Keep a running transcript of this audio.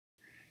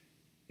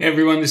Hey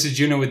everyone, this is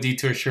Juno with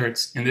Detour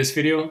Shirts. In this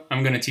video,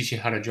 I'm going to teach you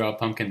how to draw a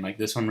pumpkin like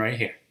this one right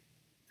here.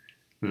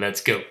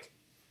 Let's go!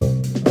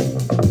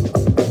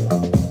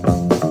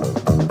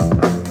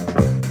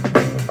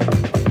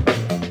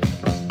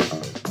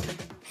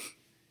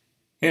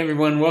 Hey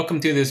everyone, welcome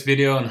to this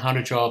video on how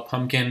to draw a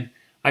pumpkin.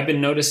 I've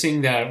been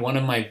noticing that one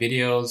of my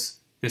videos,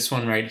 this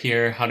one right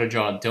here, how to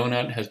draw a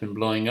donut, has been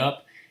blowing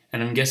up,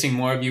 and I'm guessing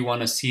more of you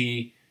want to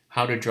see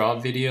how to draw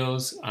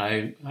videos.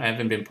 I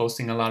haven't been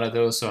posting a lot of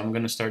those, so I'm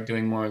going to start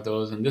doing more of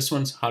those. And this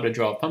one's how to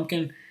draw a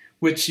pumpkin,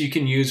 which you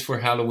can use for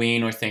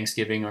Halloween or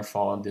Thanksgiving or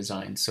fall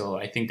design. So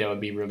I think that would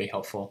be really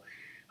helpful.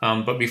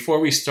 But before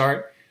we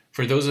start,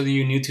 for those of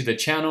you new to the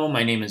channel,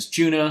 my name is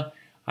Juna.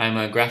 I'm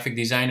a graphic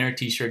designer,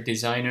 t-shirt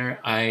designer.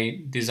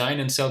 I design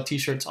and sell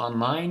t-shirts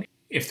online.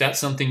 If that's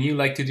something you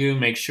like to do,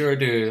 make sure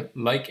to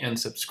like and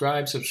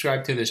subscribe.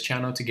 Subscribe to this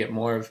channel to get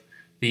more of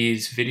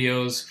these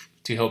videos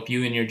to help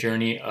you in your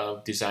journey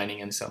of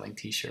designing and selling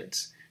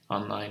t-shirts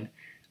online.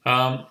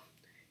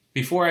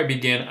 Before I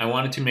begin, I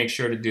wanted to make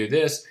sure to do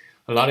this.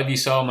 A lot of you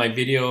saw my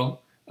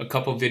video a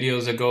couple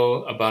videos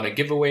ago about a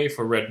giveaway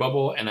for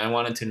RedBubble, and I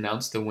wanted to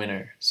announce the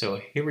winner. So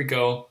here we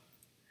go.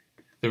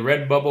 The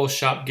RedBubble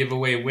shop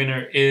giveaway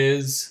winner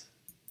is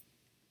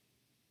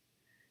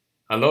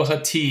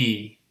Aloha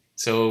Tea.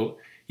 So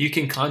you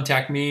can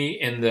contact me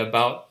in the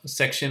About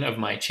section of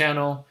my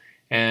channel.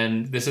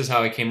 And this is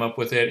how I came up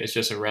with it. It's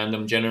just a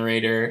random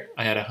generator.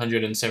 I had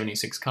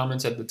 176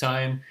 comments at the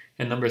time,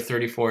 and number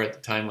 34 at the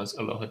time was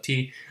Aloha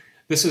Tea.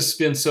 This has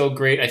been so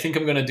great. I think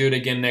I'm gonna do it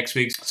again next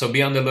week. So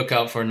be on the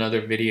lookout for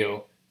another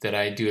video that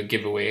I do a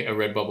giveaway, a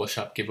RedBubble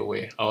shop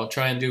giveaway. I'll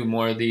try and do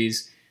more of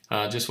these.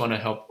 Just wanna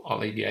help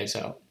all of you guys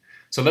out.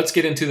 So let's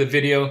get into the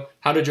video,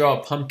 how to draw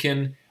a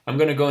pumpkin. I'm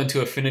gonna go into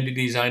Affinity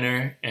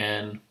Designer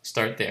and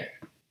start there.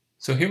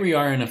 So here we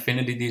are in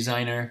Affinity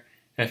Designer.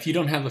 If you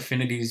don't have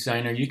Affinity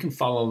Designer, you can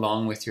follow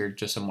along with your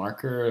just a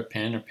marker, a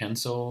pen or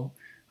pencil,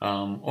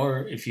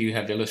 or if you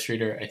have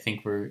Illustrator, I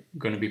think we're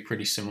going to be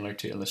pretty similar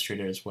to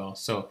Illustrator as well.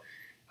 So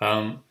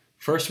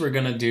first we're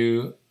going to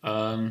do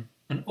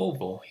an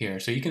oval here.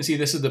 So you can see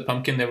this is the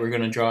pumpkin that we're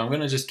going to draw. I'm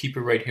going to just keep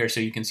it right here so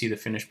you can see the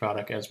finished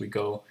product as we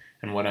go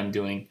and what I'm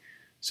doing.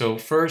 So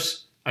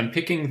first I'm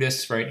picking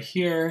this right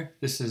here.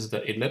 This is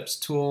the ellipse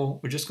tool.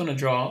 We're just going to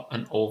draw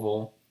an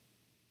oval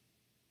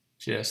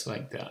just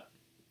like that.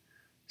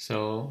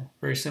 So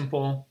very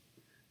simple.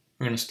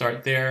 We're going to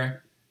start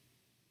there.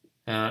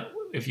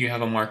 If you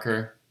have a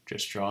marker,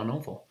 just draw an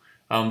oval.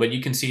 But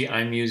you can see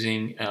I'm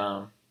using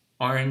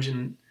orange,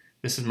 and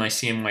this is my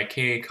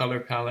CMYK color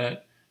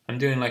palette. I'm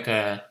doing like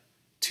a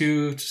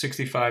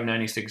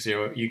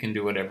 265-96-0. You can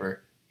do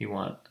whatever you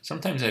want.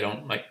 Sometimes I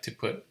don't like to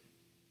put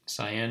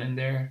cyan in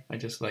there. I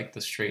just like the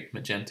straight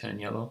magenta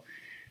and yellow.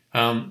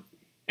 And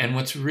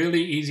what's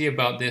really easy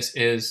about this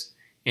is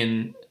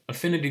in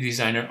Affinity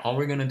Designer, all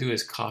we're going to do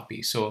is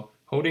copy. So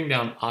holding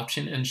down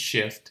Option and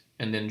Shift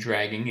and then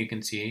dragging, you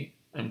can see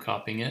I'm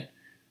copying it.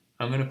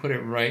 I'm going to put it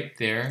right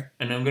there,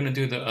 and I'm going to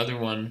do the other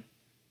one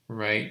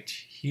right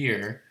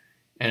here.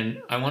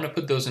 And I want to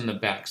put those in the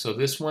back. So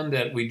this one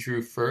that we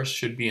drew first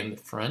should be in the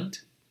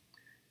front.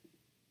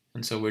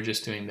 And so we're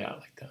just doing that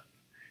like that.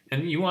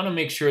 And you want to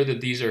make sure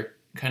that these are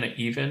kind of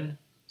even.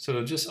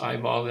 So just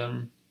eyeball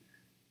them.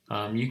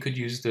 You could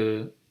use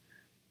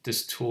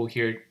this tool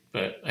here,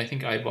 but I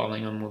think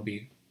eyeballing them will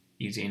be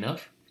easy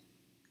enough.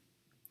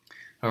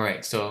 All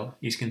right, so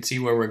you can see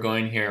where we're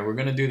going here. We're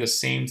gonna do the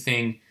same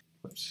thing.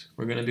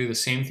 We're gonna do the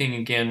same thing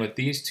again with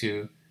these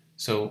two.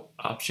 So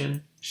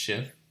Option,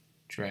 Shift,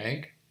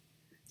 drag.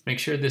 Make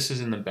sure this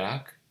is in the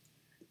back.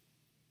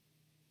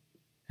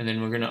 And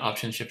then we're gonna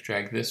Option, Shift,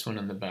 drag this one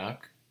in the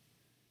back.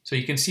 So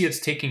you can see it's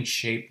taking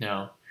shape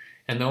now.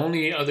 And the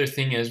only other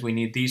thing is we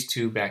need these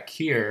two back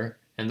here,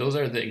 and those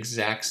are the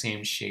exact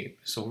same shape.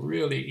 So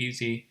really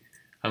easy.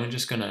 I'm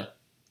just gonna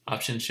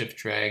Option Shift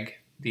drag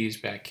these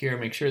back here.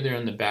 Make sure they're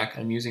in the back.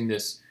 I'm using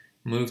this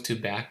move to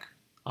back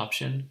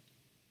option.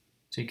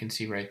 So you can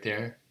see right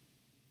there.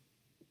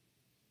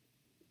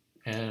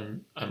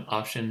 And I'm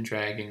Option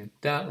dragging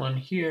that one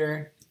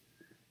here.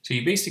 So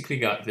you basically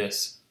got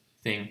this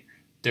thing.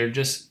 They're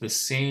just the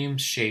same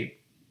shape,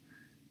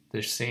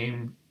 the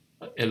same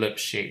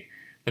ellipse shape.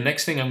 The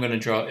next thing I'm gonna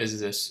draw is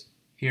this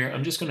here.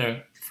 I'm just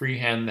gonna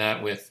freehand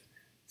that with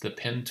the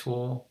pen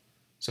tool.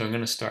 So I'm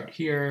gonna start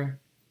here.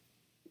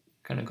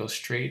 Kind of go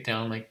straight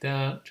down like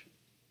that.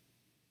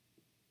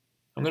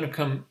 I'm going to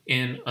come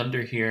in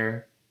under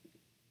here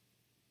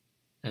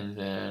and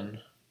then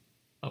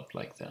up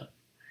like that.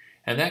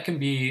 And that can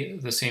be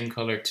the same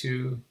color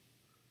too,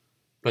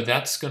 but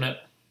that's going to,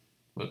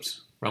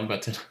 whoops, wrong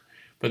button.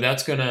 But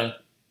that's going to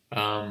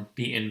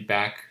be in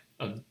back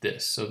of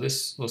this. So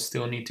this will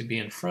still need to be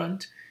in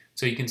front.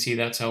 So you can see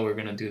that's how we're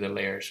going to do the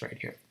layers right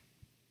here.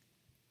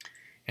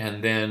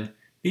 And then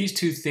these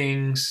two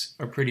things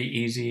are pretty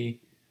easy.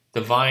 The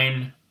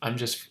vine, I'm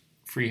just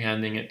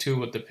freehanding it too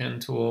with the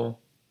pen tool.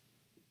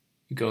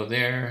 You go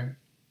there,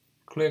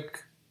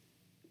 click,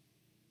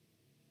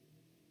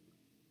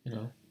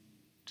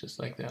 just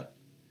like that.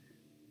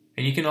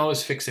 And you can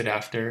always fix it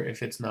after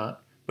if it's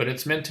not. but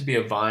it's meant to be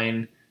a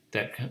vine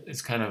that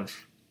is kind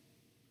of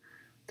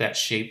that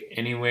shape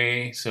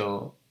anyway.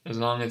 So as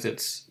long as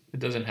it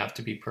doesn't have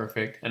to be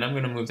perfect. And I'm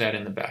going to move that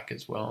in the back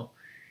as well.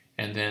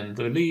 And then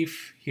the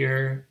leaf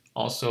here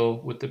also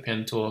with the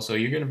pen tool. So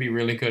you're going to be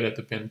really good at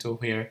the pen tool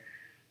here.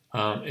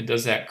 It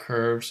does that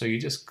curve. So you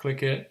just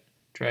click it,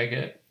 drag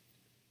it,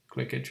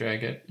 click it,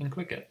 drag it, and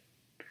click it.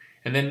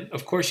 And then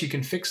of course you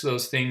can fix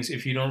those things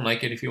if you don't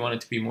like it. If you want it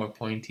to be more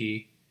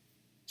pointy,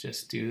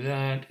 just do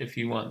that. If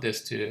you want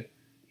this to,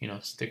 you know,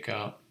 stick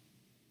out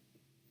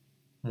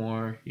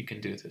more, you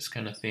can do this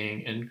kind of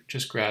thing and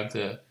just grab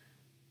the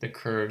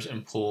curves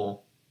and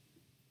pull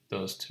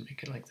those to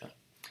make it like that.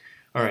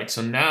 All right,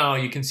 so now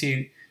you can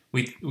see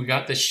we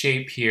got the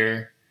shape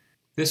here.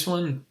 This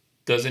one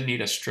doesn't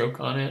need a stroke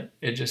on it.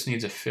 It just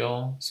needs a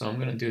fill. So I'm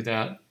gonna do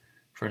that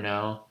for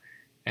now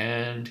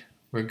and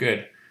we're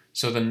good.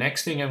 So the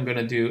next thing I'm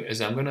gonna do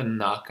is I'm gonna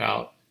knock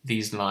out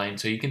these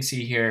lines. So you can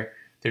see here,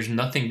 there's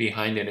nothing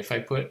behind it. If I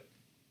put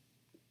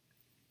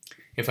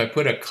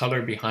a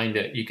color behind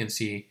it, you can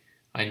see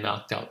I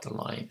knocked out the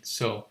line.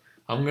 So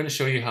I'm going to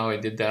show you how I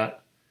did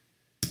that.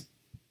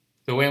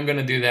 The way I'm going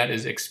to do that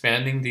is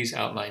expanding these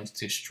outlines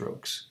to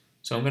strokes.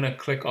 So I'm going to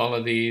click all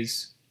of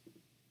these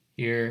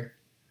here.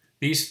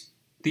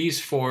 These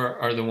 4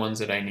 are the ones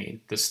that I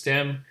need, the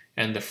stem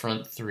and the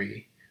front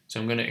 3. So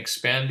I'm going to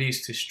expand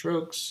these to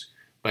strokes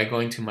by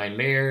going to my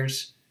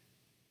layers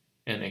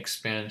and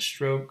expand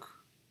stroke.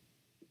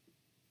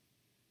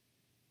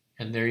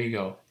 And there you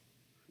go.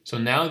 So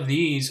now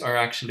these are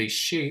actually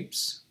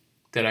shapes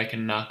that I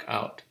can knock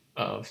out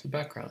of the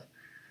background.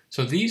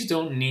 So these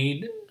don't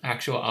need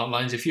actual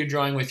outlines. If you're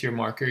drawing with your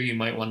marker, you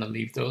might want to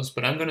leave those,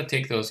 but I'm going to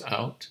take those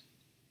out.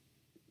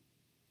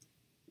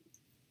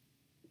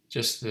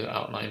 Just the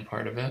outline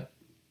part of it.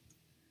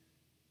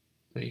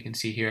 So you can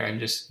see here, I'm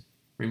just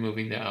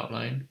removing the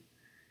outline.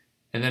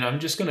 And then I'm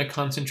just going to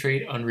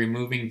concentrate on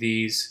removing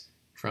these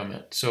from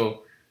it.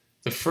 So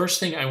the first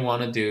thing I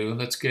want to do,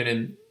 let's get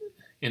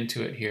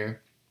into it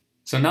here.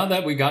 So now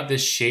that we got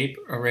this shape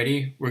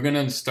already, we're going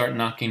to start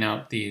knocking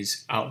out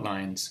these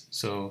outlines.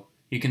 So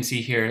you can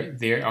see here,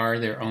 they are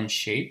their own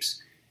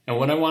shapes. And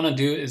what I want to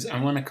do is I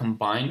want to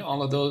combine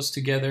all of those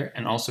together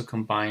and also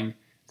combine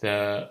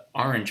the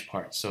orange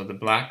parts. So the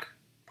black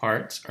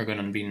parts are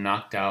going to be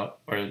knocked out,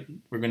 or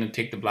we're going to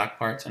take the black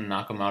parts and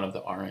knock them out of the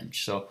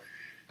orange. So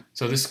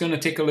this is going to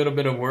take a little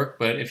bit of work,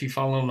 but if you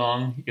follow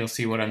along, you'll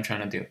see what I'm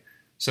trying to do.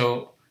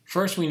 So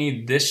first we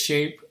need this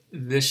shape,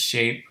 this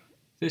shape,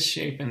 this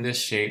shape, and this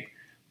shape.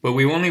 But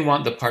we only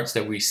want the parts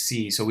that we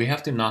see, so we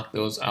have to knock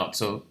those out.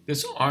 So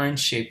this orange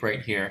shape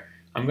right here,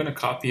 I'm going to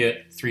copy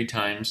it 3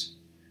 times.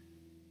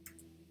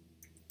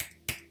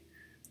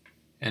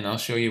 And I'll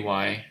show you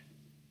why.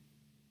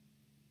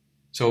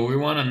 So we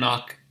want to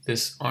knock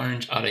this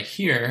orange out of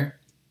here.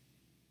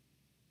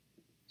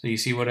 So you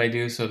see what I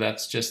do? So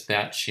that's just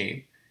that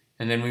shape.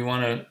 And then we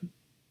want to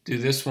do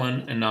this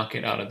one and knock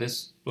it out of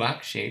this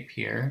black shape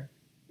here.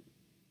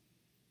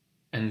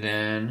 And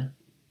then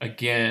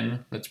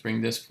again, let's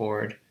bring this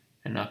forward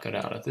and knock it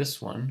out of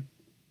this one.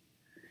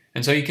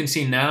 And so you can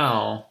see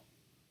now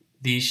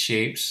these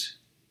shapes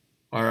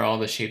are all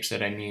the shapes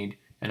that I need.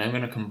 And I'm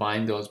going to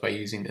combine those by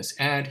using this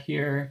add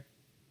here.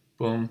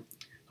 Boom.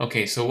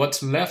 Okay, so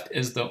what's left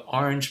is the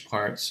orange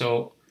part.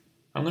 So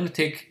I'm going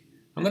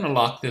to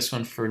lock this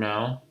one for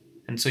now.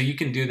 And so you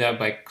can do that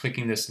by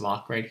clicking this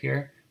lock right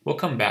here. We'll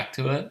come back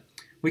to it.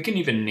 We can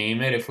even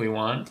name it if we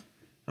want.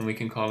 And we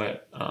can call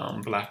it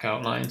black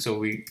outline. So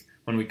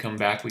when we come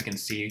back, we can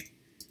see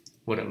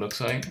what it looks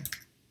like.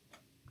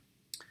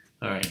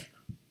 All right,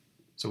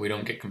 so we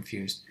don't get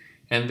confused.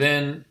 And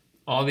then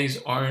all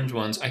these orange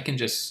ones, I can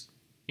just,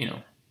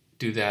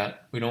 do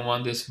that. We don't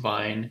want this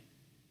vine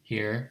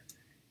here.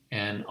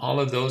 And all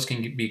of those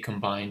can be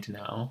combined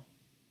now.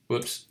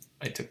 Whoops,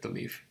 I took the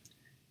leaf.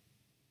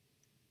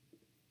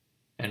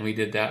 And we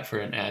did that for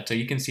an add. So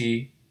you can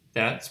see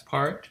that's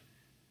part.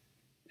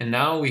 And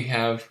now we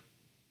have,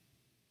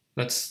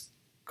 let's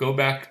go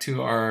back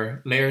to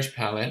our layers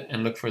palette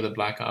and look for the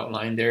black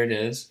outline. There it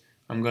is.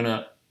 I'm going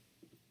to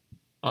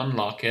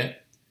unlock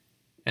it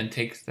and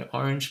take the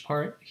orange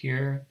part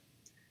here.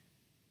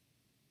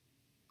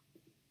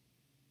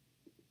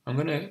 I'm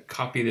going to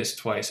copy this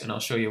twice and I'll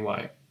show you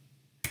why.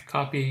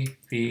 Copy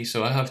V,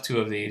 so I have 2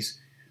 of these.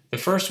 The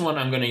first one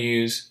I'm going to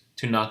use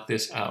to knock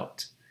this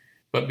out.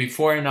 But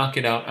before I knock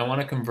it out, I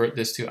want to convert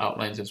this to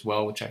outlines as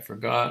well, which I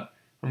forgot.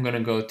 I'm going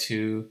to go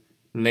to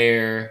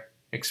Layer,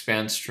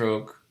 Expand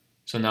Stroke.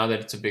 So now that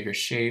it's a bigger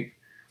shape,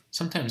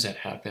 sometimes that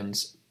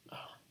happens.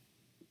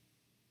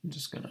 I'm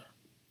just going to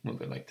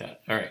move it like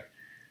that. All right.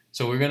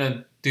 So we're going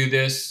to do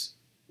this.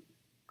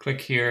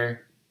 Click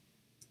here.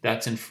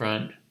 That's in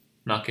front.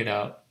 Knock it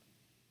out.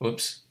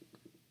 Whoops.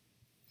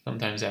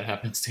 Sometimes that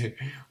happens too.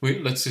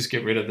 Let's just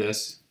get rid of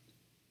this.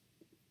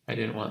 I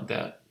didn't want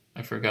that.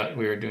 I forgot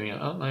we were doing an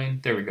outline.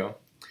 There we go.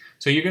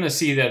 So you're going to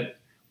see that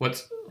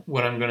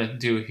what I'm going to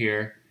do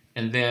here.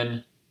 And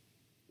then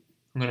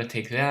I'm going to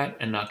take that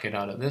and knock it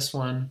out of this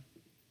one.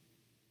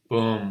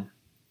 Boom.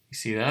 You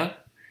see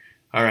that?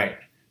 All right.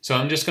 So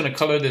I'm just going to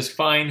color this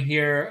fine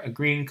here, a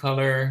green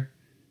color,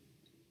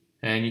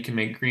 and you can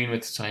make green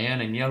with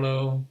cyan and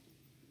yellow,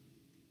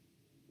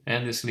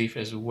 and this leaf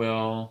as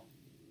well,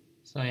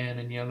 cyan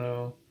and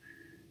yellow.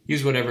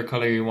 Use whatever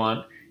color you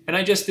want. And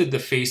I just did the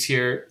face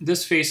here.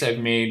 This face I've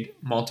made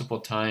multiple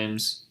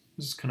times.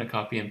 Just kind of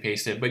copy and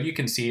paste it, but you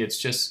can see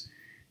it's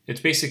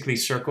basically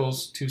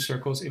circles, 2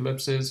 circles,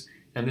 ellipses,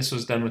 and this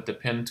was done with the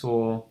pen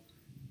tool.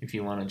 If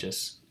you want to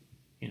just,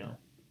 you know,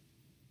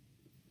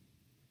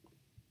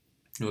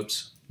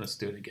 whoops, let's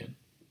do it again.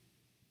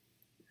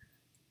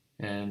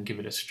 And give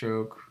it a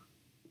stroke,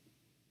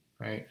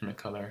 right, and a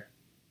color.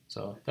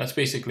 So that's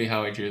basically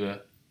how I drew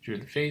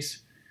the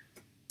face.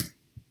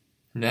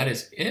 And that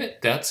is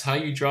it. That's how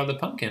you draw the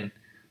pumpkin.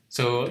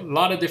 So a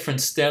lot of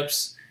different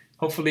steps.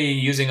 Hopefully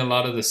using a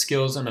lot of the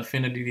skills in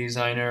Affinity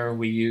Designer.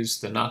 We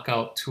use the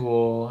knockout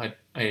tool.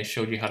 I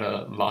showed you how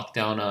to lock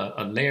down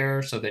a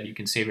layer so that you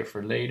can save it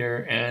for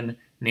later and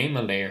name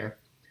a layer.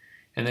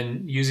 And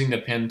then using the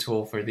pen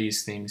tool for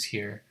these things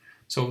here.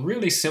 So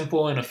really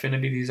simple in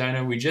Affinity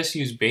Designer. We just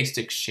use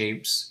basic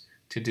shapes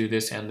to do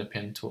this and the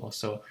pen tool.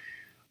 So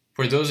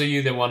for those of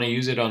you that want to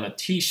use it on a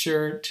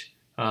t-shirt,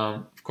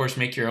 of course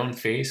make your own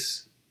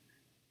face.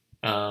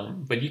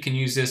 But you can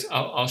use this.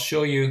 I'll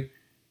show you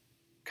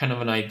kind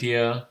of an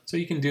idea. So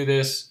you can do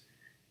this.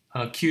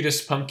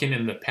 Cutest pumpkin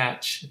in the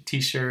patch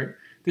t-shirt.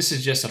 This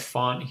is just a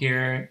font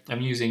here.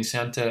 I'm using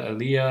Santa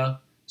Elia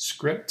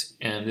script,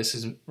 and this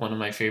is one of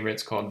my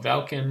favorites called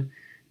Valken.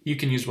 You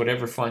can use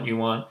whatever font you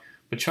want,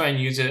 but try and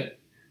use it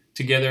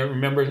together.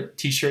 Remember,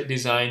 t-shirt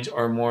designs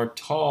are more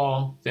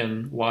tall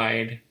than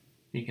wide.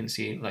 You can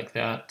see it like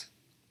that.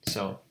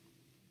 So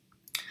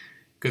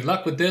good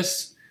luck with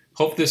this.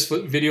 Hope this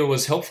video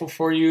was helpful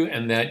for you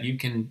and that you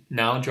can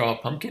now draw a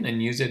pumpkin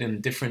and use it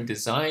in different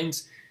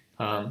designs.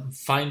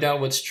 Find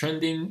out what's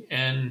trending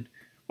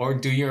or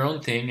do your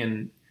own thing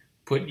and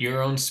put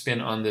your own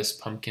spin on this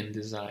pumpkin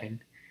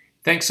design.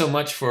 Thanks so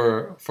much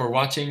for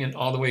watching and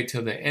all the way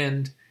till the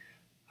end.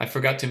 I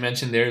forgot to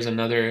mention there's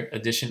another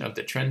edition of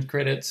the trend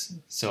credits,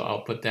 so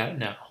I'll put that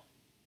now.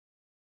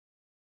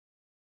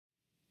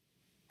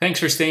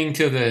 Thanks for staying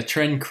till the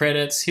trend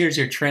credits. Here's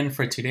your trend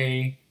for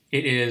today.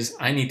 It is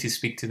I need to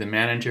speak to the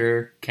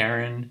manager,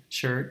 Karen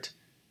shirt.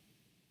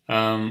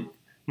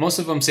 Most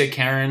of them say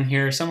Karen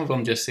here. Some of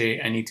them just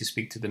say I need to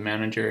speak to the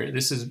manager.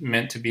 This is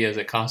meant to be as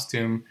a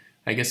costume.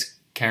 I guess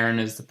Karen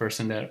is the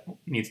person that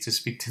needs to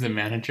speak to the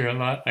manager a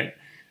lot. I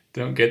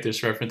don't get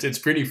this reference. It's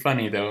pretty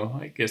funny though.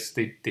 I guess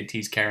they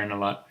tease Karen a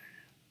lot.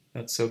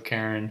 That's so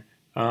Karen.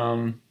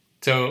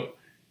 So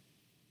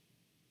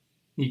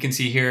you can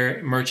see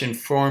here, Merch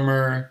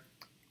Informer,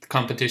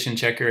 competition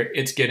checker,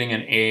 it's getting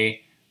an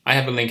A. I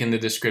have a link in the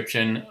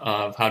description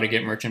of how to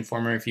get Merch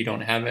Informer if you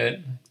don't have it.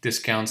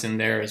 Discounts in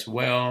there as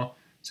well.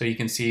 So you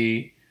can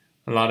see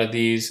a lot of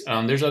these.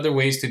 There's other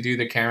ways to do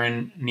the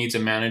Karen needs a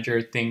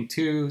manager thing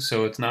too.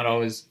 So it's not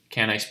always,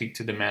 can I speak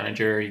to the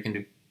manager? You can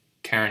do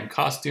Karen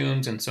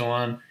costumes and so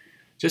on.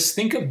 Just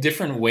think of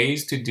different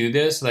ways to do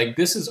this. Like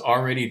this is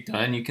already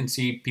done. You can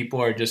see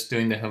people are just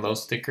doing the hello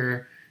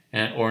sticker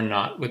or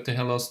not with the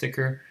hello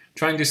sticker.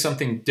 Try and do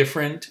something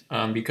different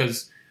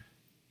because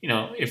you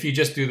know, if you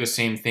just do the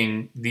same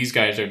thing, these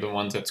guys are the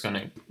ones that's going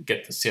to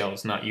get the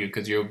sales, not you,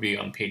 because you'll be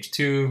on page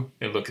 2.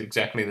 It looks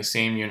exactly the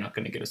same. You're not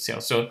going to get a sale.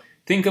 So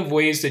think of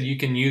ways that you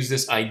can use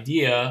this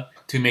idea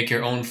to make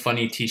your own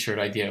funny t-shirt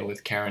idea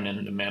with Karen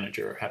and the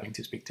manager or having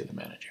to speak to the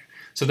manager.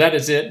 So that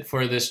is it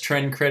for this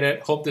trend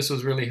credit. Hope this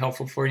was really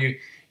helpful for you.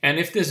 And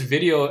if this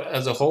video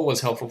as a whole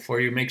was helpful for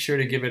you, make sure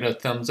to give it a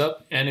thumbs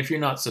up. And if you're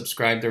not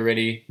subscribed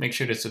already, make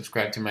sure to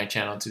subscribe to my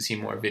channel to see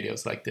more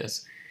videos like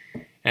this.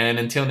 And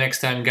until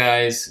next time,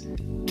 guys,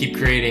 keep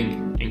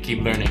creating and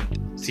keep learning.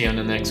 See you on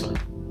the next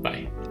one.